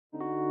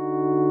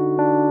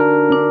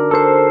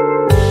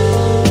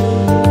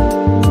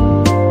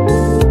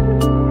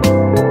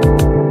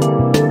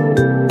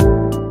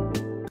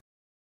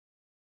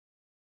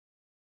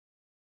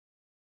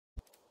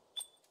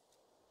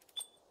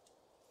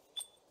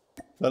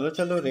चलो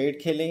चलो रेड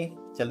खेलें,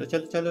 चलो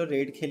चलो चलो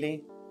रेड खेलें।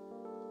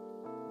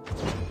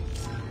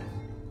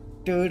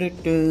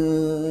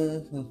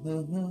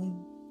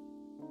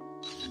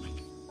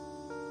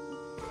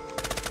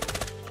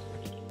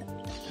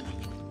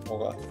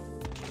 होगा।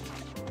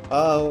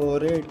 आओ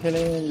रेड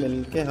खेलें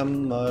मिलके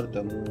हम और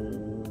तुम।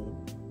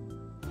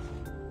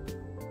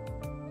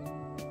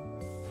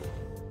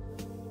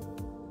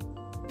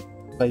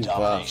 भाई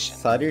वाह,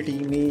 सारी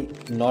टीम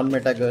ही नॉन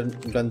मेटा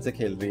गन से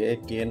खेल रही है।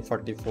 एक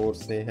TN44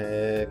 से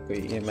है,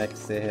 कोई MX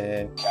से है।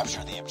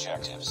 Capture the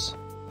objectives.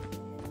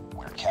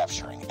 We're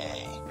capturing A.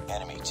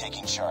 Enemy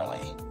taking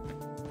Charlie.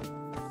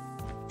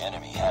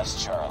 Enemy has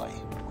Charlie.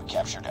 We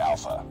captured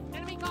Alpha.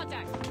 Enemy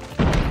contact.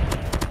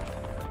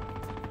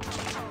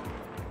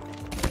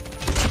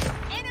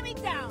 Enemy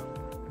down.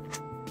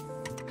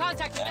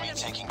 Contact with Enemy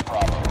enemy. taking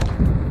Bravo.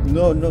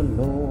 No no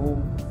no,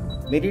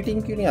 मेरी टीम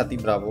क्यों नहीं आती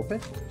Bravo पे?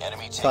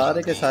 Enemy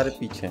सारे के taking सारे B.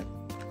 पीछे हैं।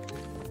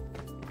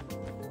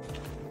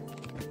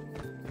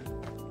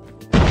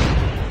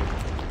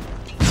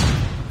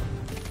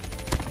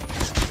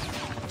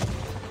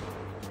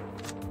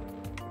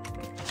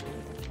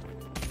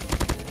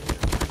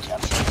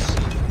 Capturing C.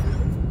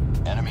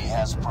 Enemy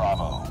has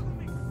Bravo.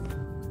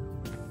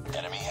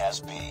 Enemy has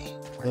B.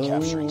 We're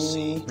capturing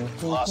C.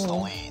 We lost the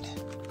lead.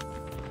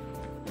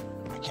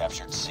 We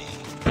captured C.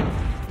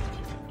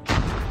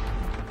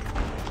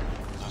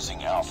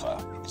 Losing Alpha.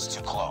 It's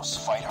too close.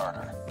 Fight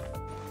harder.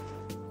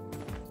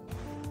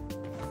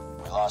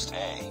 We lost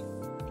A.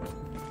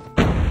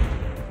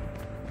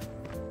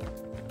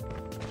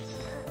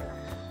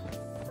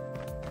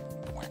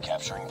 We're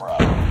capturing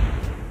Bravo.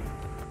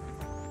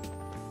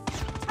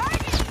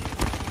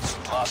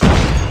 Lost B.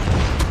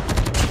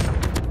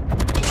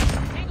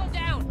 Tango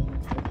down.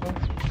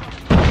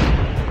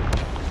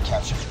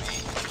 Captured B.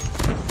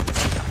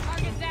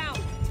 Target down.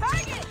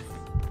 Target.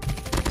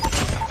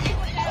 UAV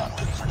recon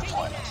ready for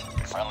deployment.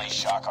 Friendly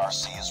Shock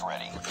RC is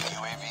ready.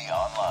 UAV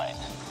online.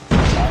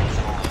 Time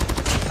for the lead.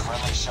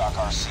 Friendly Shock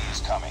RC is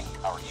coming.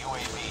 Our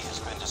UAV has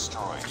been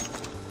destroyed.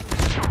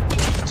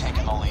 We've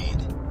taken the lead.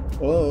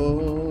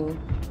 Oh,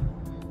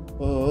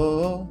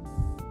 oh.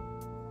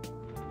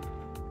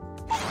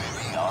 UAV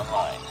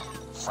online.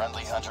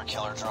 Friendly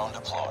hunter-killer drone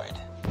deployed.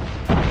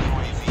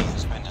 UAV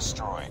has been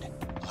destroyed.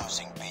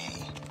 Losing B.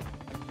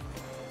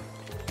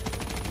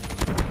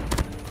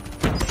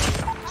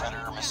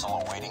 Predator missile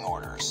awaiting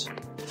orders.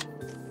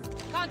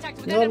 Contact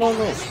with No, enemy. no,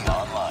 no. UAV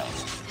online.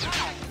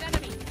 Contact with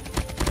enemy.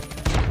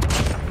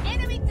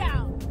 Enemy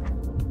down.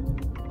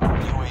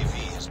 UAV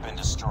has been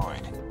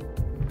destroyed.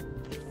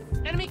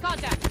 Enemy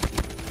contact.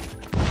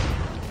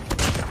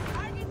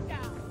 Target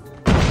down.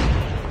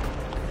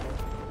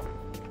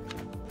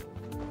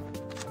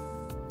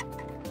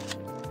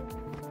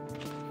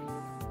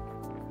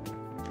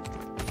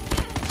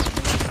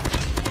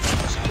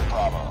 Losing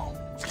Bravo.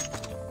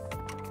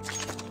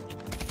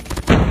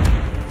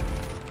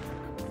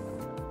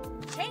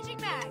 Changing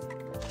mag.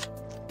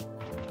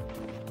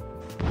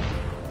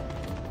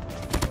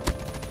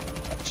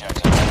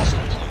 Objective almost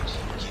complete.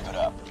 Keep it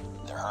up.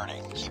 They're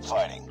hurting. Keep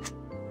fighting.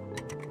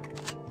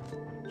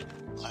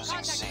 Losing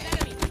Contact C. with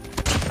enemy.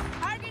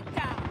 Target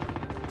down.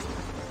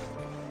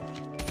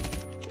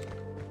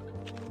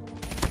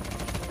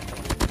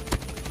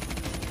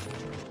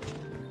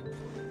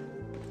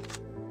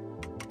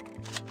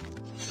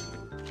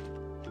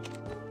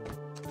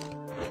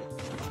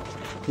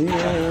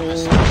 Predator Yeah.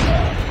 missile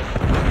down.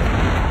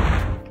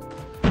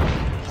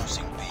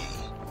 Losing B.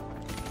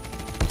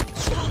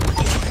 UAV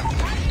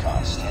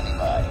recon standing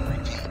by.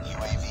 Repeat.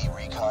 UAV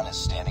recon is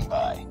standing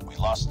by. We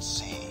lost C.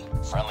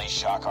 Friendly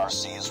Shock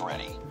RC is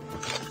ready.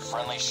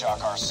 Friendly Shock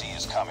RC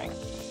is coming.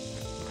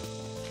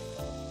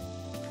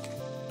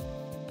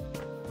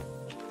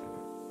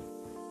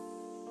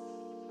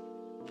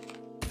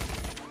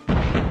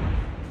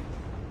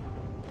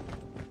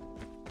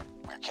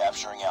 We're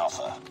capturing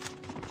Alpha.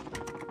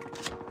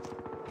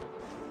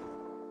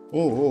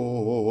 O O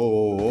O O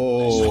O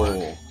Nice O work.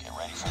 Get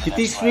ready for the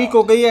कितनी next streak round.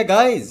 हो गई है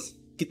guys?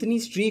 कितनी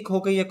streak हो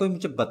गई है, कोई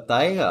मुझे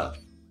बताएगा?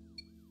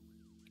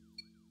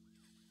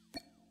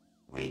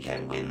 We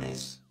can win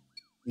this.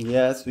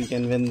 Yes, we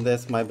can win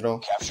this, my bro.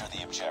 Capture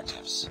the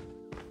objectives.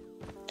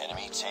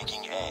 Enemy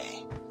taking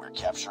A. We're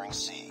capturing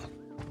C.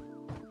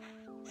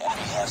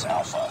 Enemy has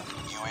Alpha.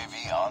 UAV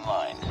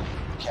online.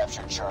 We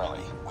captured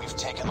Charlie. We've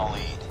taken the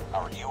lead.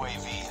 Our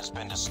UAV has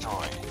been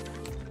destroyed.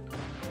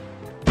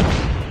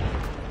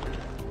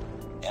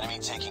 Enemy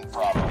taking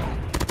Bravo.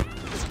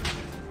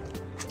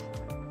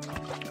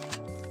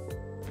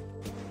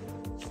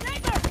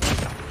 Sniper.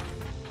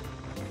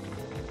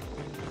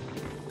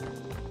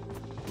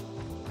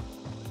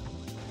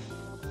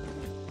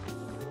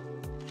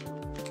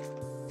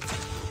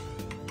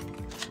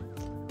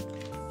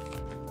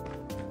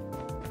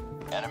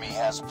 Enemy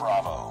has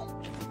Bravo.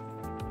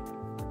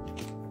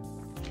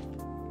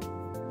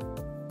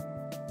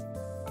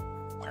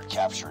 We're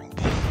capturing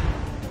B.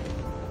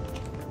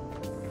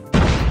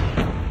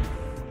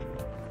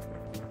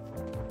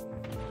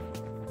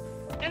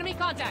 Enemy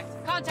contact.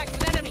 Contact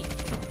with enemy.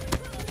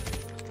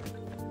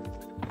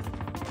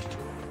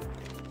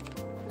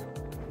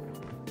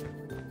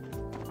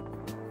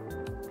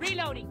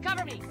 Reloading.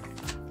 Cover me.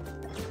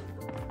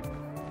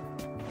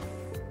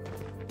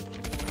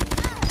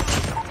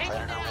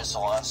 Predator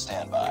missile on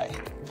standby.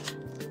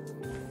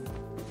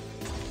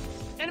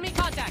 Enemy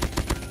contact.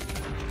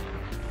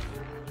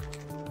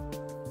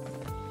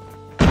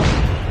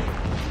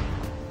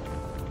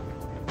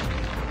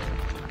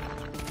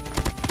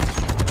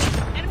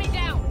 Enemy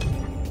down.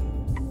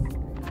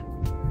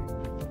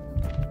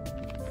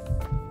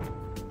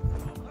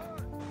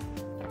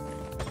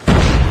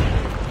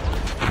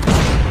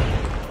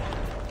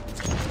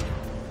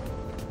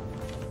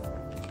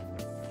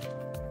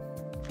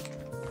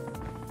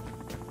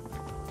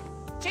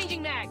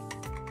 Changing mag.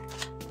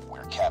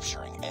 We're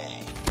capturing A.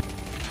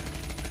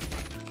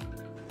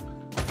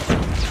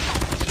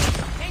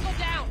 Tango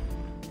down.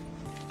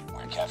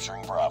 We're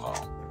capturing Bravo.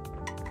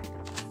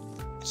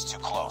 It's too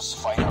close.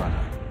 Fight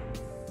harder.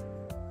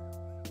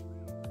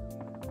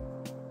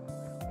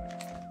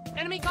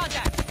 Enemy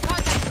contact.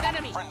 Contact with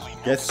enemy. Friendly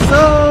nuke. Yes,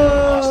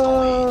 sir.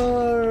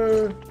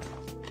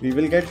 We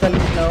will get the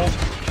lead now.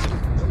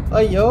 Oh,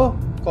 yo,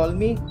 call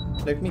me.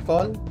 Let me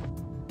call.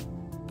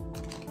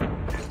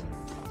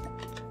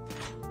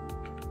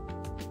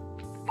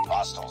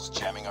 Hostiles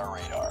jamming our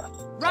radar.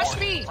 Rush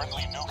Warning, B.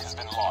 Friendly nuke has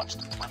been launched.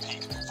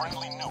 Repeat,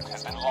 friendly nuke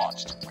has been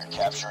launched. We're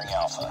capturing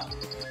Alpha.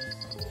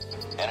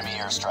 Enemy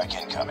airstrike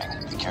incoming.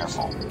 Be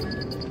careful.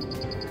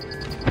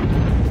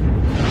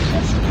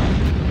 Captured A.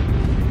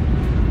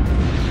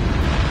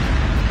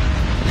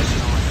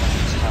 Destroy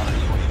enemy's counter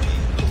UAV.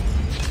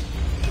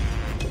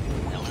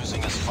 We're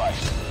losing this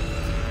fight.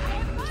 I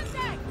have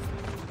contact.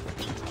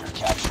 We're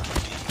capturing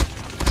B.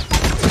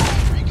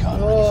 Recon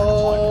ready for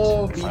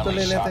Oh, deployment. B to Friendly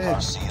ले Shock लेते हैं.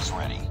 RC is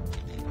ready.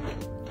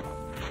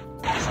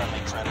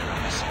 Friendly Predator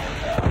missile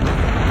inbound.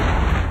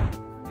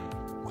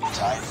 We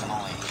tied for the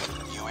lead.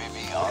 UAV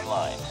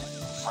online.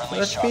 Friendly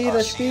Rush Shock B, RC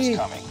Rush B. is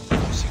coming.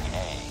 Losing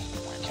A.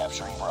 We're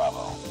capturing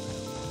Bravo.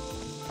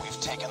 We've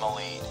taken the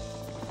lead.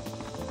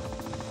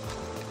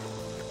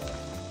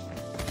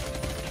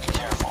 Be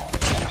careful.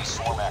 Enemy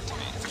swarm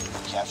activated.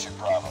 We captured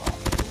Bravo.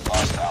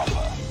 Lost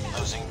Alpha.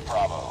 Losing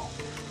Bravo.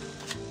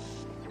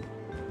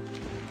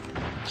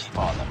 Keep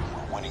on them.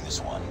 We're winning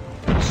this one.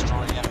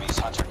 Destroy enemy's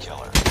hunter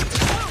killer.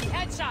 Boom.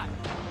 Headshot.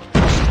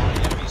 Destroy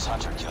enemy's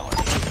hunter killer.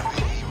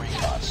 UAV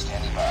recon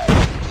standing by.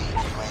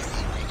 UAV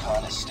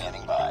recon is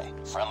standing by.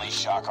 Friendly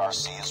Shock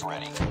RC is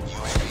ready.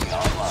 UAV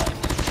online.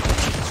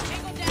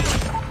 Tango down.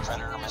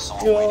 Predator missile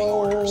awaiting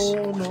orders.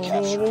 We're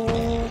capturing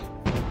A.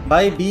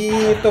 भाई B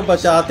तो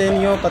बचाते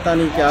नहीं हो, पता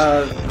नहीं क्या,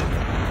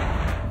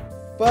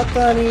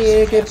 पता नहीं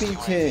ए के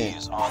पीछे UAV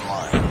is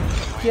online.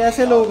 UAV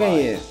कैसे लोग हैं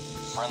ये.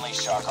 Friendly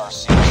Shock RC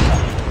is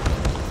coming.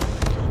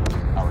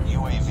 Our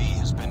UAV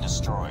has been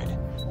destroyed.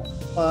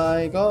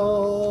 My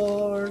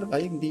God,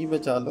 भाई बी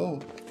बचा लो.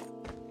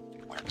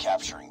 We're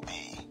capturing B.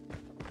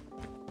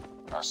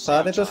 Our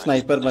सारे तो saboteur has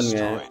स्नाइपर been बन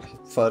गए हैं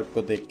destroyed. फर्क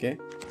को देख के.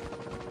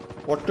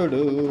 What to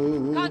do?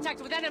 Contact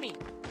with enemy.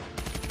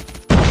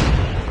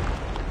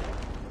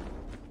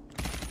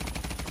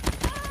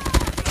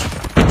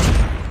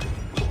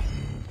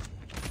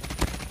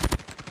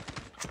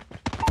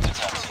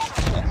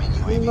 Enemy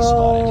UAV No,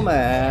 spotted.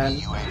 man.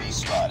 Enemy UAV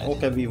spotted.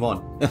 Okay, we won.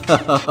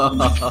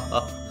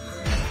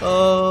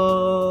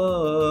 Oh.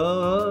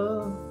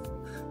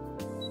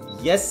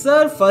 Yes,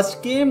 sir. First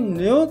game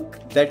Nuke.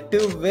 That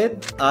too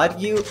with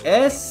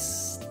RUS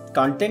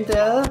content.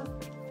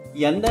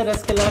 ये अंदर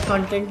रस के लिए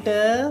content.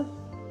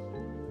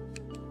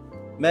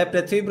 मैं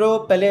पृथ्वी ब्रो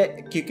पहले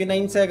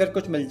QQ9 से अगर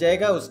कुछ मिल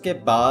जाएगा उसके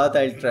बाद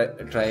I'll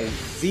try.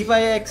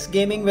 ZYX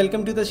Gaming,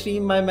 welcome to the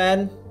stream, my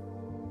man.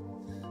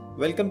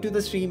 Welcome to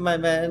the stream, my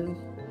man.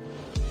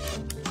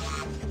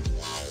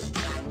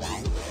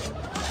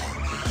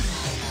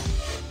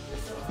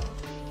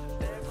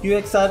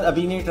 QXR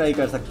अभी नहीं ट्राई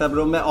कर सकता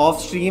ब्रो. मैं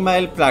of stream I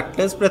will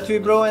practice Prithvi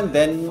bro and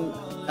then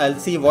I will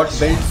see what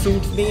build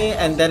suits me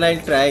and then I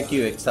will try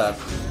QXR.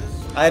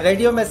 I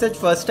read your message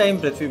first time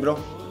Prithvi bro.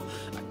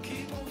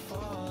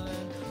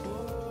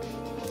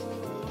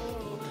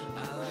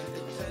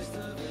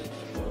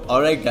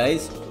 Alright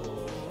guys.